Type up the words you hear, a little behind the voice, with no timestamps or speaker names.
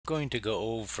going to go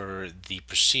over the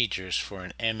procedures for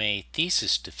an MA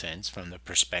thesis defense from the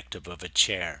perspective of a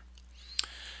chair.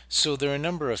 So there are a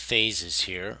number of phases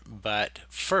here, but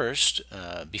first,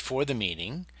 before the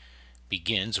meeting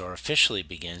begins or officially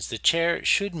begins, the chair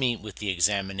should meet with the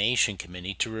examination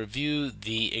committee to review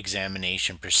the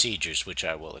examination procedures, which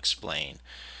I will explain,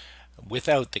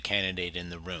 without the candidate in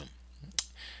the room.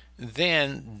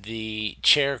 Then the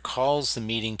chair calls the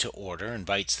meeting to order,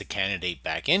 invites the candidate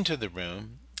back into the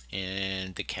room,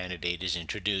 and the candidate is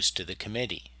introduced to the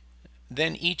committee.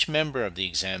 Then each member of the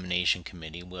examination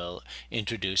committee will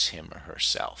introduce him or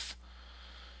herself.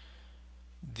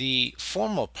 The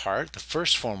formal part, the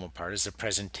first formal part, is the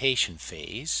presentation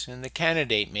phase, and the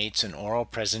candidate makes an oral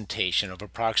presentation of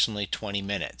approximately 20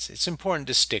 minutes. It's important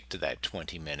to stick to that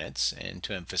 20 minutes and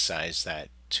to emphasize that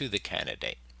to the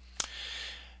candidate.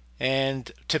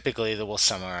 And typically they will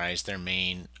summarize their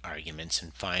main arguments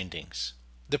and findings.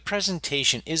 The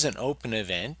presentation is an open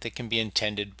event that can be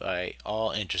attended by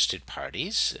all interested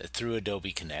parties through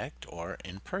Adobe Connect or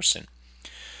in person.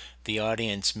 The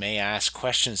audience may ask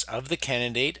questions of the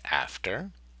candidate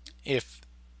after.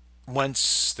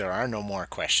 Once there are no more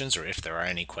questions, or if there are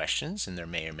any questions, and there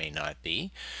may or may not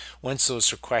be, once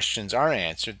those questions are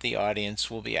answered, the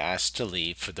audience will be asked to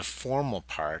leave for the formal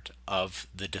part of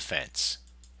the defense.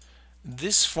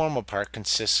 This formal part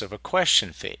consists of a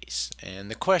question phase, and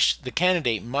the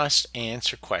candidate must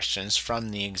answer questions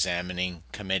from the examining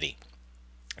committee.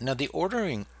 Now, the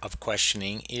ordering of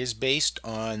questioning is based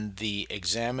on the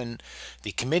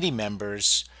committee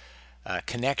members'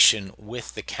 connection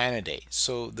with the candidate.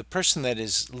 So the person that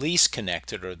is least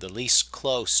connected or the least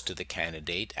close to the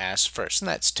candidate asks first, and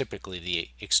that's typically the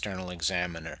external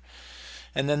examiner.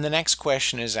 And then the next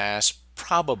question is asked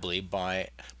probably by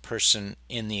a person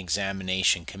in the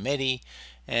examination committee,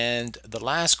 and the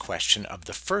last question of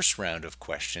the first round of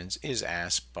questions is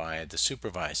asked by the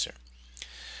supervisor.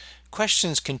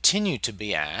 Questions continue to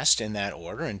be asked in that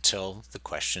order until the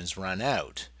questions run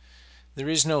out. There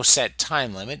is no set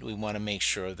time limit. We want to make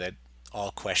sure that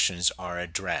all questions are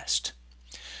addressed.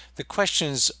 The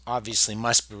questions obviously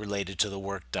must be related to the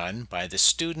work done by the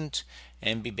student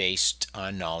and be based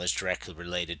on knowledge directly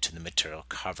related to the material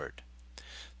covered.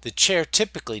 The chair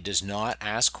typically does not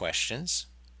ask questions,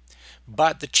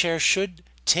 but the chair should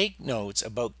take notes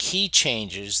about key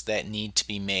changes that need to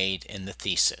be made in the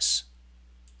thesis.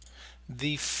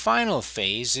 The final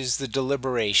phase is the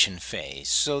deliberation phase.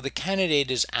 So the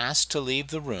candidate is asked to leave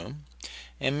the room,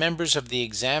 and members of the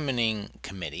examining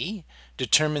committee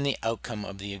determine the outcome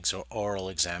of the oral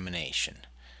examination.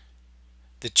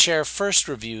 The chair first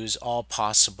reviews all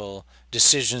possible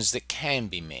decisions that can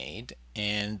be made,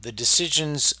 and the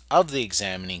decisions of the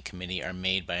examining committee are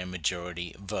made by a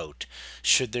majority vote.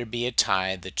 Should there be a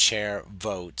tie, the chair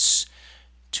votes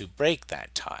to break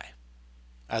that tie.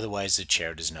 Otherwise, the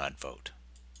chair does not vote.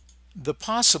 The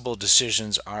possible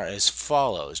decisions are as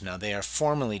follows. Now, they are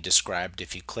formally described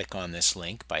if you click on this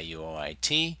link by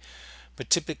UOIT, but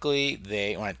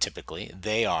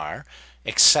they are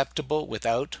acceptable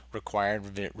without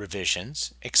required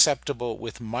revisions, acceptable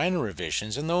with minor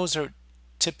revisions, and those are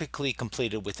typically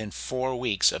completed within 4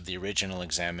 weeks of the original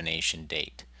examination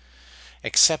date.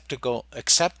 Acceptable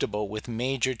with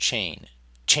major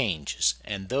changes,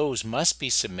 and those must be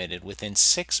submitted within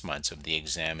 6 months of the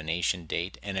examination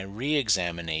date, and a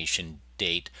re-examination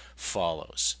date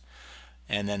follows.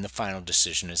 And then the final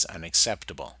decision is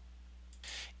unacceptable.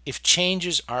 If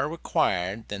changes are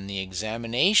required, then the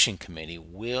examination committee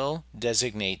will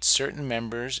designate certain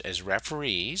members as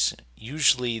referees,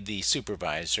 usually the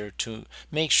supervisor, to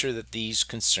make sure that these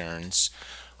concerns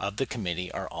of the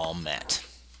committee are all met.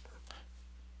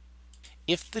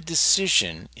 If the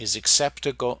decision is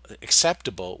acceptable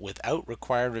without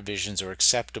required revisions or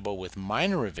acceptable with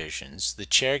minor revisions, the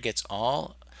chair gets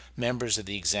all members of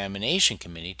the examination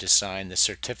committee to sign the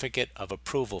certificate of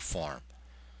approval form.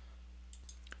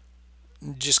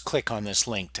 Just click on this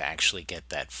link to actually get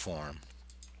that form.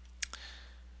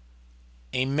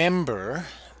 A member,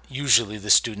 usually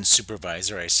the student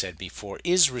supervisor, I said before,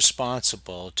 is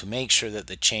responsible to make sure that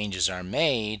the changes are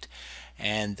made,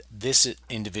 and this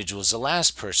individual is the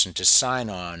last person to sign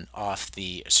off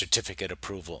the certificate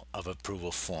of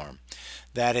approval form.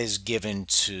 That is given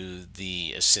to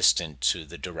the assistant to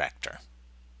the director.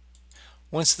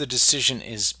 Once the decision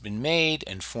has been made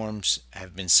and forms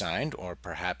have been signed, or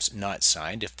perhaps not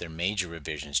signed if there are major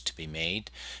revisions to be made,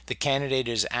 the candidate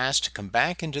is asked to come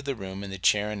back into the room, and the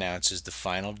chair announces the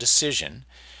final decision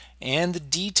and the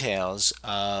details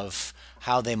of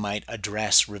how they might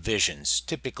address revisions.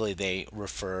 Typically they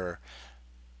refer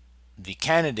the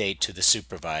candidate to the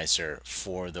supervisor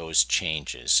for those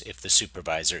changes if the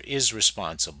supervisor is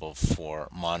responsible for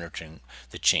monitoring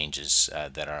the changes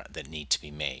that need to be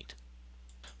made.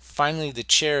 Finally, the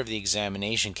chair of the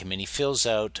examination committee fills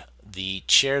out the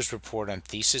chair's report on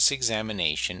thesis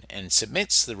examination and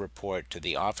submits the report to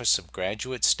the Office of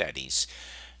Graduate Studies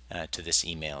to this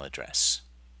email address.